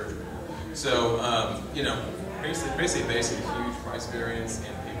the surgery? So, basically based on a huge price variance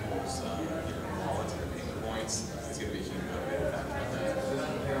in people's wallets and payment points, it's going to be a huge motivating factor.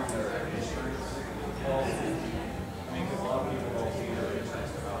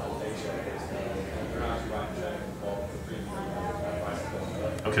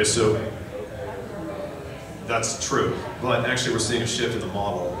 Okay, so that's true, but actually we're seeing a shift in the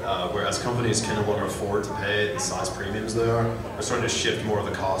model, whereas companies can no longer afford to pay the size premiums they are, they're starting to shift more of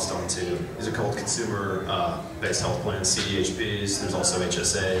the cost onto, these are called consumer-based health plans, CDHPs, there's also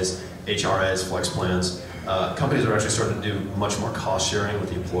HSAs, HRAs, flex plans. Companies are actually starting to do much more cost sharing with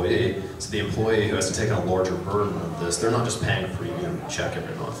the employee, so the employee who has to take on a larger burden of this, they're not just paying a premium check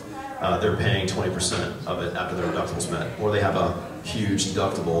every month. They're paying 20% of it after their deductible's met, or they have a huge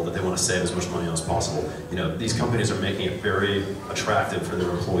deductible that they want to save as much money on as possible. These companies are making it very attractive for their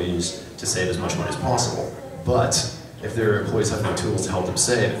employees to save as much money as possible. But if their employees have no tools to help them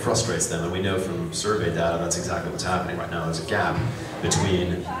save, it frustrates them. And we know from survey data that's exactly what's happening right now. There's a gap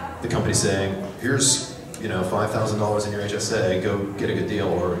between the company saying, here's $5,000 in your HSA, go get a good deal,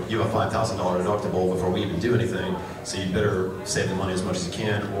 or you have a $5,000 deductible before we even do anything, so you better save the money as much as you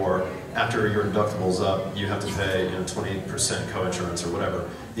can, or after your deductible's up, you have to pay 20% co-insurance or whatever.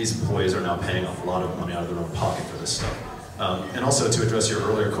 These employees are now paying a lot of money out of their own pocket for this stuff. And also to address your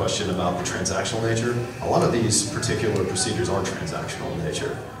earlier question about the transactional nature, a lot of these particular procedures are transactional in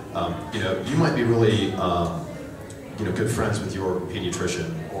nature. You might be really good friends with your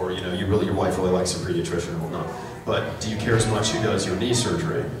pediatrician, or your wife really likes your pediatrician and whatnot. But do you care as much who does your knee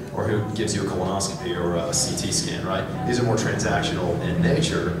surgery, or who gives you a colonoscopy or a CT scan, right? These are more transactional in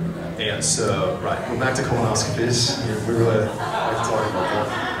nature. And so, go back to colonoscopies. We really like to talk about that,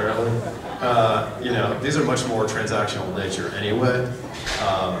 apparently. These are much more transactional in nature anyway.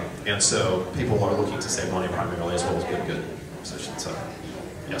 And so people are looking to save money primarily, as well as get a good position. So,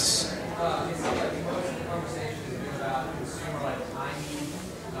 yes. It seems like most of the conversation has been about consumer timing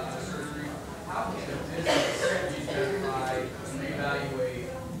surgery. How can a business use Medefy to reevaluate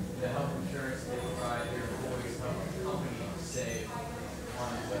the health insurance they provide their employees, help the company save on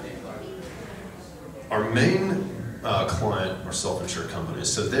what they provide? Our main client are self-insured companies,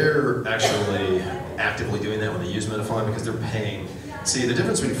 so they're actually actively doing that when they use Medefy, because they're paying. See, the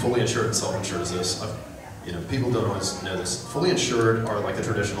difference between fully insured and self-insured is this. People don't always know this. Fully insured are like the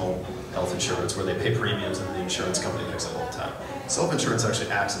traditional health insurance, where they pay premiums and the insurance company picks up all the time. Self-insurance actually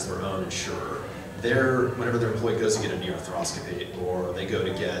acts as their own insurer. Whenever their employee goes to get a knee arthroscopy, or they go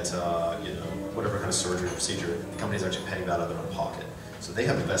to get whatever kind of surgery or procedure, the company's actually paying that out of their own pocket. So they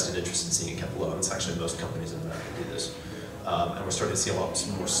have a vested interest in seeing it kept low. It's actually most companies in America do this. And we're starting to see a lot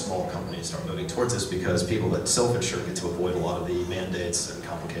more small companies start moving towards this, because people that self-insure get to avoid a lot of the mandates and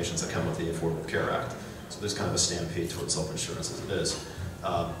complications that come with the Affordable Care Act. So there's kind of a stampede towards self-insurance as it is.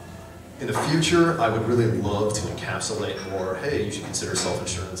 In the future, I would really love to encapsulate more, hey, you should consider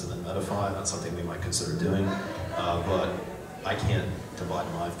self-insurance and then Medefy. That's something we might consider doing. But I can't divide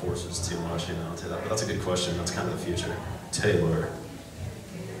my forces too much, you know, to that. But that's a good question. That's kind of the future. Taylor.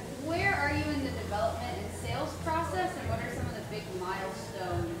 Where are you in the development and sales process, and what are some of the big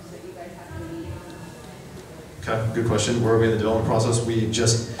milestones that you guys have to meet? Okay, good question. Where are we in the development process? We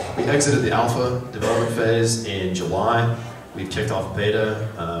exited the alpha development phase in July. We've kicked off beta,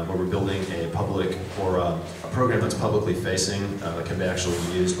 where we're building a public, or a program that's publicly facing, that can be actually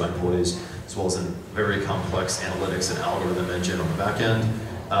used by employees, as well as a very complex analytics and algorithm engine on the back end.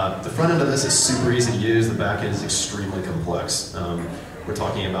 The front end of this is super easy to use. The back end is extremely complex. We're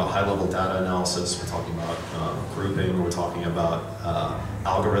talking about high-level data analysis. We're talking about grouping. We're talking about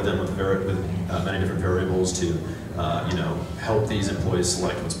algorithm with many different variables to help these employees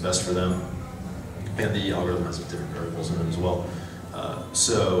select what's best for them. And the algorithm has different variables in it as well.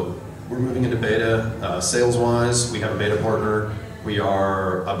 So we're moving into beta. Sales-wise, we have a beta partner. We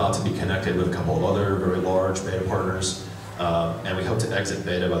are about to be connected with a couple of other very large beta partners. And we hope to exit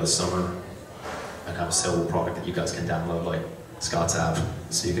beta by the summer and have a saleable product that you guys can download, like Scott's app,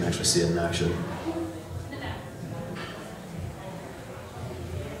 so you can actually see it in action.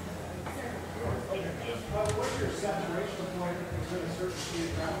 What's your saturation point within a certain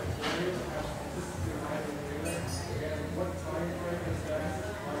geographic area that has consistency in having data? And what time frame is that?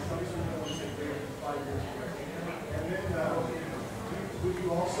 Like, obviously, we don't want to say data for 5 years. And then, would you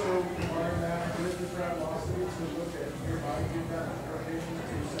also combine that with the velocity to look at nearby geographic locations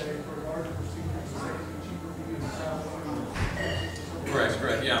to say, for larger procedures, it's going to be cheaper for you to travel to?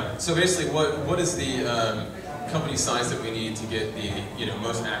 Correct, yeah. So basically, what is the company size that we need to get the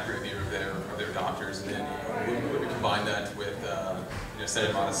most accurate view of their doctors, and then would we combine that with set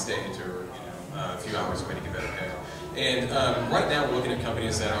it on a stage or a few hours away to get better care. And right now, we're looking at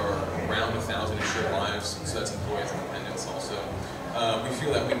companies that are around 1,000 insured lives, so that's employees and dependents also. We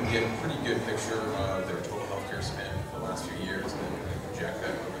feel that we can get a pretty good picture of their total healthcare spend for the last few years, and then we can project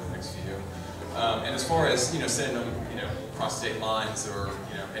that over the next few. And as far as sending them across state lines or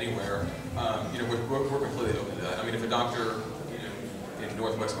anywhere, we're completely open to that. I mean, if a doctor in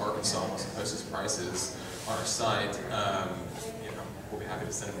Northwest Arkansas wants to post his prices on our site, we'll be happy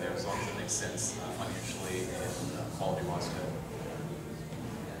to send them there as long as it makes sense financially and quality-wise too.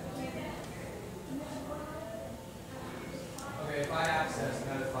 Okay, if I access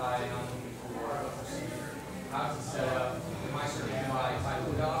Medefy and I'm looking for a procedure, how's it set up? Am I certified by type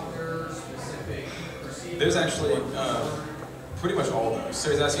of doctor, specific procedure? There's actually pretty much all of those. So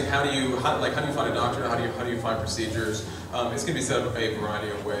he's asking how do you find a doctor? How do you find procedures? It's going to be set up a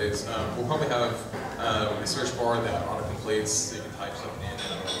variety of ways. We'll probably have a search bar that auto-completes, so you can type something in.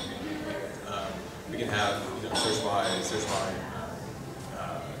 We can have search by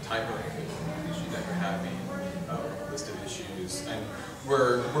type of issue that you're having, list of issues, and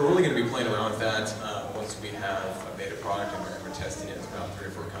we're really going to be playing around with that once we have a beta product and we're testing it with about 3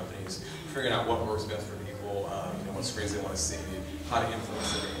 or 4 companies, figuring out what works best for people, what screens they want to see, how to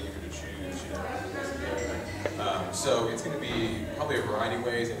influence the behavior to choose, so it's going to be probably a variety of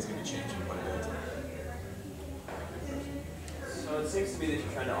ways, and it's going to be changing quite a bit. So it seems to me that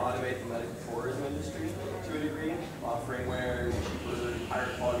you're trying to automate the medical tourism industry to a degree, offering where cheaper, higher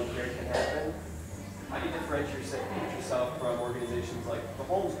quality care can happen. How do you differentiate yourself from organizations like the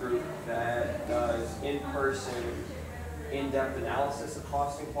Holmes Group that does in-person, in-depth analysis of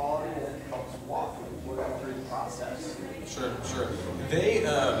cost and quality and helps walk an employee through the process? Sure.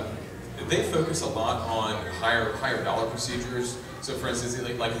 They focus a lot on higher dollar procedures. So, for instance,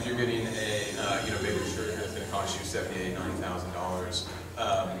 like if you're getting a bigger surgery that's going to cost you $78,000,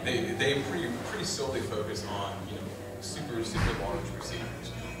 $90,000, they pretty solely focus on super large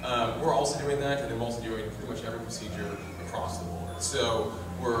procedures. We're also doing that, and they're also doing pretty much every procedure across the board. So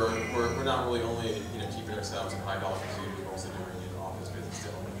we're not really only keeping ourselves in high dollar procedures. We're also doing office visits,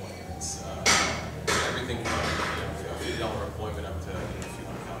 dental appointments, everything from $50 appointment up to a few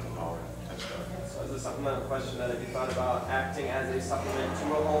 $100,000 type stuff. So as a supplemental question, then, have you thought about acting as a supplement to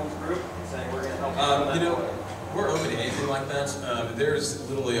a Holmes Group, saying we're going to help you? We're open to anything like that. There's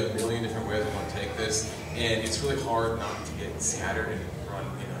literally a million different ways we want to take this, and it's really hard not to get scattered and run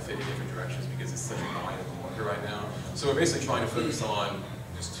 50 different directions because it's such a wide market right now. So we're basically trying to focus on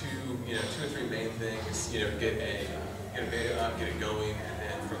just two or three main things. Get a beta up, get it going, and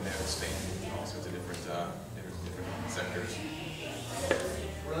then from there expand in all sorts of different sectors.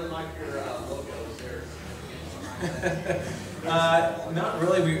 Really like your logos there. Not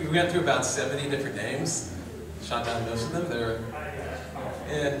really. We went through about 70 different names. Shot down most of them. They're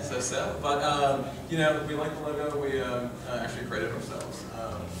so. But we like the logo. We actually credit ourselves,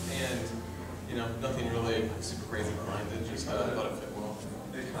 and nothing really super crazy behind it. Just thought it fit well.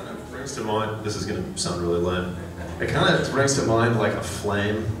 It kind of brings to mind, this is going to sound really lame, it kind of brings to mind like a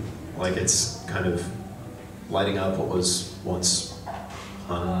flame, like it's kind of lighting up what was once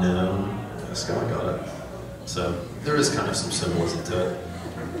unknown. Scott got it. So there is kind of some symbolism to it.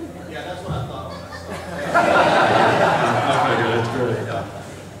 Yeah, that's what I thought when I saw Okay, good. It's great. Yeah.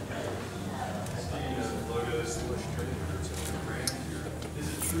 Speaking of logos, is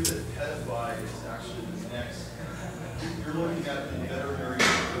it true that Medefy is actually the next? You're looking at the veterinary. I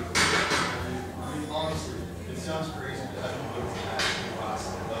mean, honestly, it sounds crazy to have you look at the class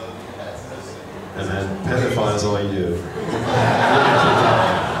of pets. And then Medefy is all you.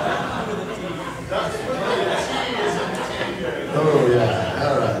 Oh yeah,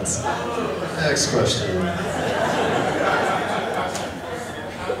 all right. Next question.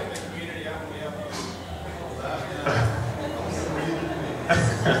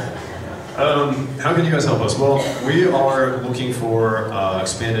 How can you guys help us? Well, we are looking for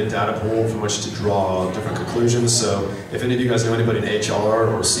expanded data pool from which to draw different conclusions. So if any of you guys know anybody in HR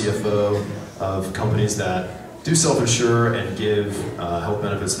or CFO of companies that do self-insure and give health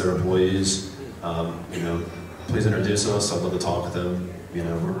benefits to their employees, you know, please introduce us. I'd love to talk with them. You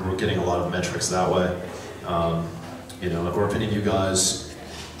know, we're getting a lot of metrics that way. You know, or if any of you guys,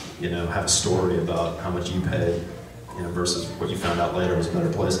 you know, have a story about how much you paid, you know, versus what you found out later was a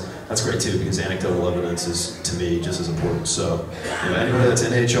better place, that's great too, because anecdotal evidence is, to me, just as important. So, you know, anybody that's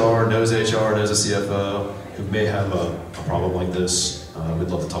in HR, knows a CFO, who may have a problem like this, we'd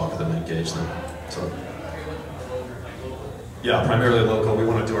love to talk with them and engage them. So, yeah, primarily local. We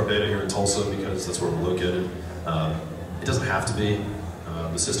want to do our beta here in Tulsa because that's where we're located. It doesn't have to be.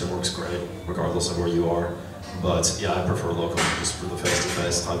 The system works great, regardless of where you are. But yeah, I prefer local just for the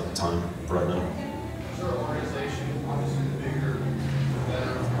face-to-face type of time right now. Is there an organization, obviously the bigger, the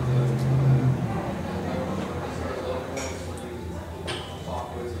better for the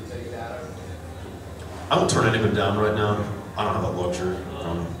talk with to take data? I won't turn anyone down right now. I don't have that luxury.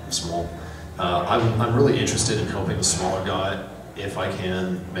 I'm small. I'm really interested in helping the smaller guy if I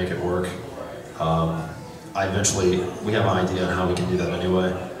can make it work. We have an idea on how we can do that anyway,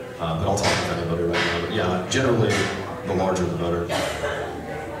 but I'll talk with anybody right now. But yeah, generally, the larger the better.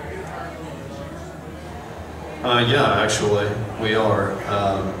 Yeah, actually, we are.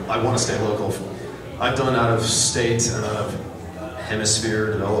 I want to stay local. I've done out of state and out of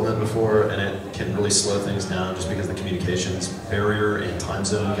hemisphere development before, and it can really slow things down just because of the communications barrier and time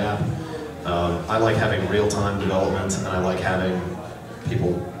zone gap. I like having real-time development, and I like having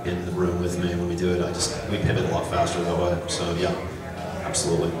people in the room with me when we do it. We pivot a lot faster that way. So yeah,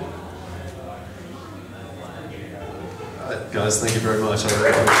 absolutely. All right, guys, thank you very much. I really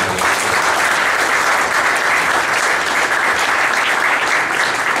appreciate it.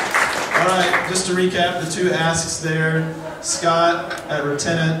 All right, just to recap, the two asks there. Scott at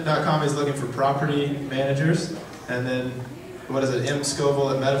Retenant.com is looking for property managers. And then, what is it, M.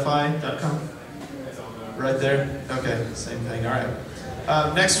 Scoville at Medefy.com? Right there? Okay, same thing. All right.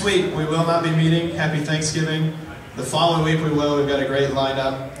 Next week, we will not be meeting. Happy Thanksgiving. The following week, we will. We've got a great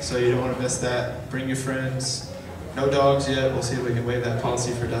lineup, so you don't want to miss that. Bring your friends. No dogs yet. We'll see if we can waive that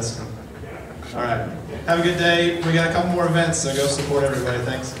policy for Dustin. All right. Have a good day. We got a couple more events, so go support everybody.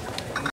 Thanks.